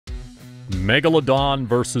Megalodon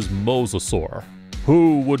vs Mosasaur.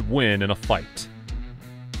 Who would win in a fight?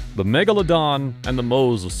 The Megalodon and the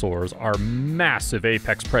Mosasaurs are massive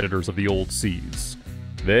apex predators of the old seas.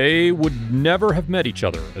 They would never have met each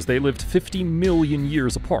other, as they lived 50 million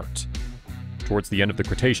years apart. Towards the end of the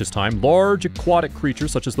Cretaceous time, large aquatic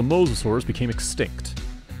creatures such as the Mosasaurs became extinct.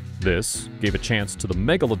 This gave a chance to the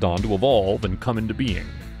Megalodon to evolve and come into being.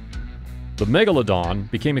 The Megalodon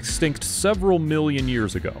became extinct several million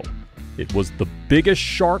years ago. It was the biggest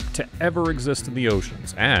shark to ever exist in the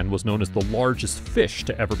oceans, and was known as the largest fish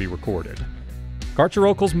to ever be recorded.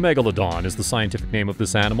 Carcharodon's Megalodon is the scientific name of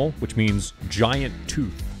this animal, which means giant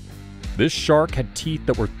tooth. This shark had teeth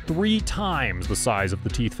that were 3 times the size of the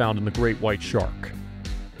teeth found in the great white shark.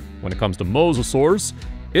 When it comes to Mosasaurs,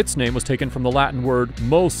 its name was taken from the Latin word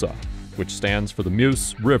mosa, which stands for the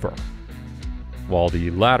Meuse River, while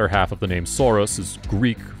the latter half of the name saurus is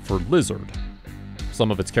Greek for lizard. Some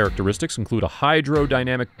of its characteristics include a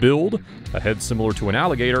hydrodynamic build, a head similar to an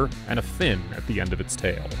alligator, and a fin at the end of its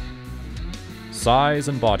tail. Size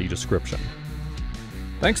and body description.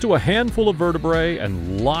 Thanks to a handful of vertebrae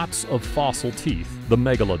and lots of fossil teeth, the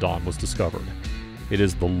Megalodon was discovered. It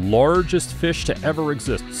is the largest fish to ever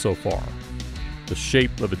exist so far. The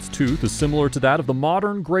shape of its tooth is similar to that of the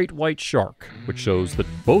modern great white shark, which shows that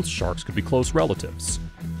both sharks could be close relatives.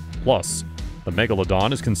 Plus, the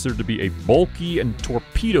Megalodon is considered to be a bulky and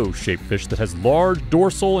torpedo-shaped fish that has large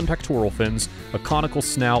dorsal and pectoral fins, a conical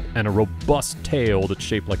snout, and a robust tail that's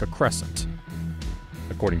shaped like a crescent.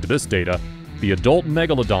 According to this data, the adult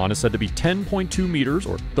Megalodon is said to be 10.2 meters,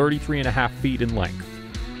 or 33.5 feet in length.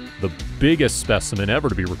 The biggest specimen ever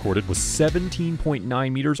to be recorded was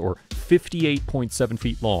 17.9 meters, or 58.7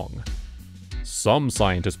 feet long. Some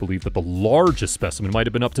scientists believe that the largest specimen might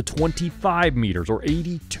have been up to 25 meters, or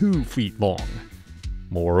 82 feet long.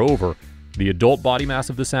 Moreover, the adult body mass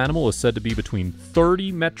of this animal is said to be between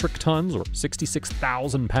 30 metric tons, or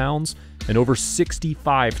 66,000 pounds, and over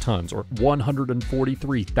 65 tons, or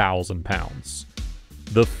 143,000 pounds.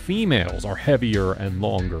 The females are heavier and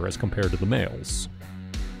longer as compared to the males.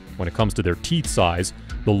 When it comes to their teeth size,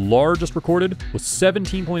 the largest recorded was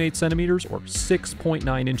 17.8 centimeters, or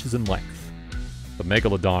 6.9 inches in length. The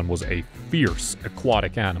Megalodon was a fierce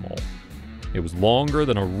aquatic animal. It was longer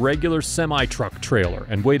than a regular semi-truck trailer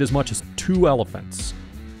and weighed as much as 2 elephants.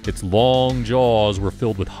 Its long jaws were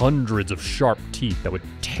filled with hundreds of sharp teeth that would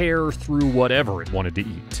tear through whatever it wanted to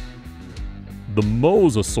eat. The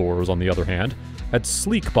Mosasaurs, on the other hand, had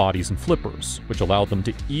sleek bodies and flippers, which allowed them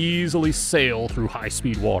to easily sail through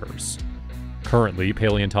high-speed waters. Currently,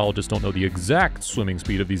 paleontologists don't know the exact swimming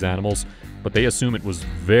speed of these animals, but they assume it was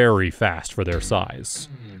very fast for their size.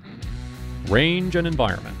 Range and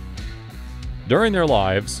environment. During their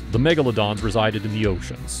lives, the Megalodons resided in the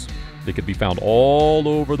oceans. They could be found all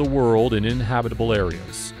over the world in inhabitable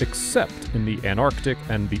areas, except in the Antarctic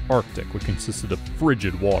and the Arctic, which consisted of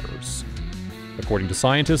frigid waters. According to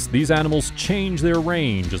scientists, these animals changed their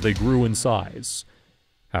range as they grew in size.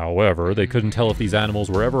 However, they couldn't tell if these animals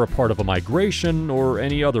were ever a part of a migration or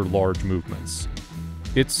any other large movements.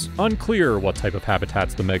 It's unclear what type of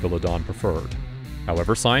habitats the Megalodon preferred.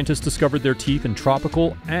 However, scientists discovered their teeth in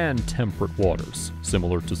tropical and temperate waters,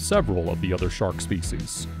 similar to several of the other shark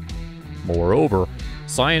species. Moreover,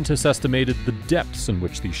 scientists estimated the depths in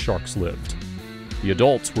which these sharks lived. The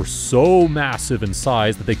adults were so massive in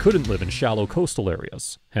size that they couldn't live in shallow coastal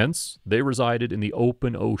areas. Hence, they resided in the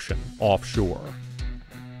open ocean, offshore.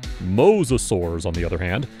 Mosasaurs, on the other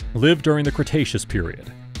hand, lived during the Cretaceous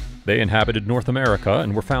period. They inhabited North America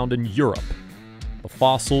and were found in Europe. The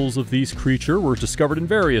fossils of these creatures were discovered in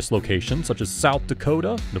various locations, such as South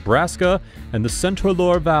Dakota, Nebraska, and the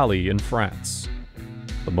Centre-Loire Valley in France.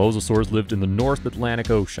 The Mosasaurs lived in the North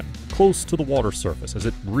Atlantic Ocean, close to the water surface, as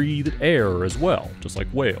it breathed air as well, just like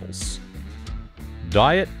whales.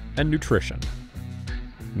 Diet and nutrition.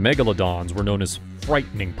 Megalodons were known as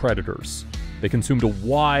frightening predators. They consumed a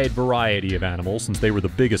wide variety of animals since they were the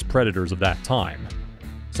biggest predators of that time.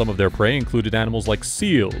 Some of their prey included animals like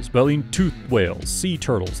seals, belly-toothed whales, sea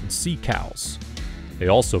turtles, and sea cows. They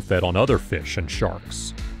also fed on other fish and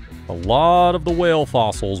sharks. A lot of the whale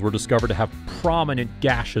fossils were discovered to have prominent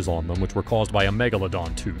gashes on them, which were caused by a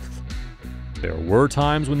megalodon tooth. There were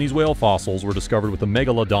times when these whale fossils were discovered with a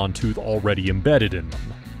megalodon tooth already embedded in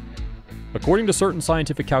them. According to certain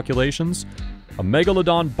scientific calculations, a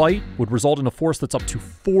megalodon bite would result in a force that's up to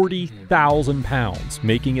 40,000 pounds,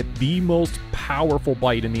 making it the most powerful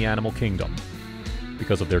bite in the animal kingdom.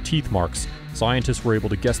 Because of their teeth marks, scientists were able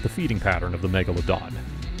to guess the feeding pattern of the megalodon.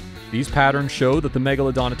 These patterns show that the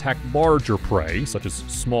megalodon attacked larger prey, such as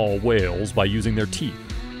small whales, by using their teeth.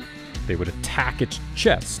 They would attack its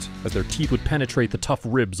chest, as their teeth would penetrate the tough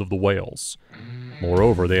ribs of the whales.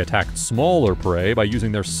 Moreover, they attacked smaller prey by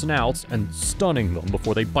using their snouts and stunning them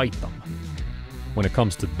before they bite them. When it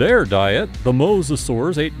comes to their diet, the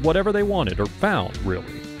mosasaurs ate whatever they wanted or found,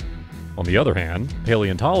 really. On the other hand,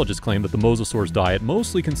 paleontologists claim that the mosasaurs' diet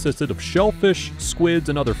mostly consisted of shellfish, squids,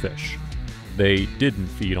 and other fish. They didn't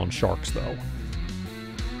feed on sharks, though.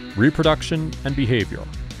 Reproduction and behavior.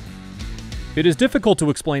 It is difficult to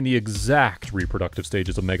explain the exact reproductive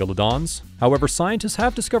stages of megalodons. However, scientists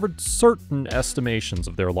have discovered certain estimations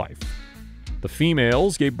of their life. The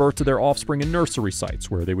females gave birth to their offspring in nursery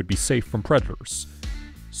sites where they would be safe from predators.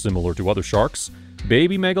 Similar to other sharks,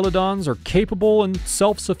 baby megalodons are capable and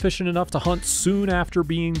self-sufficient enough to hunt soon after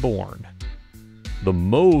being born. The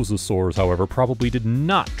mosasaurs, however, probably did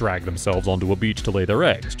not drag themselves onto a beach to lay their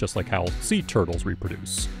eggs, just like how sea turtles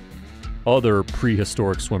reproduce. Other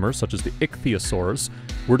prehistoric swimmers, such as the ichthyosaurs,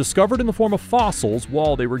 were discovered in the form of fossils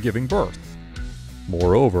while they were giving birth.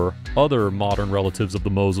 Moreover, other modern relatives of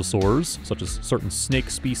the mosasaurs, such as certain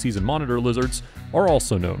snake species and monitor lizards, are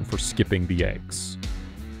also known for skipping the eggs.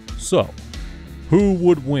 So, who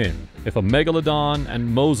would win if a megalodon and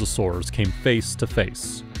mosasaurs came face to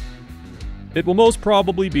face? It will most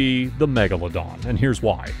probably be the megalodon, and here's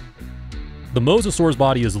why. The mosasaur's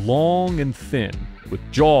body is long and thin, with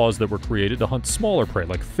jaws that were created to hunt smaller prey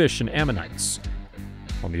like fish and ammonites.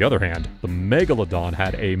 On the other hand, the megalodon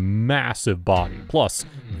had a massive body, plus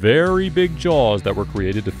very big jaws that were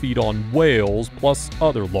created to feed on whales plus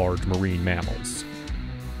other large marine mammals.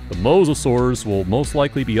 The mosasaurs will most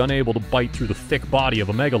likely be unable to bite through the thick body of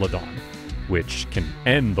a megalodon, which can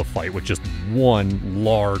end the fight with just one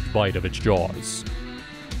large bite of its jaws.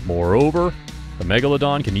 Moreover, the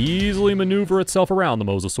megalodon can easily maneuver itself around the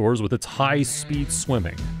mosasaurs with its high-speed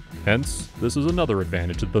swimming. Hence, this is another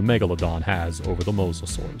advantage that the megalodon has over the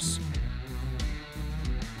mosasaurs.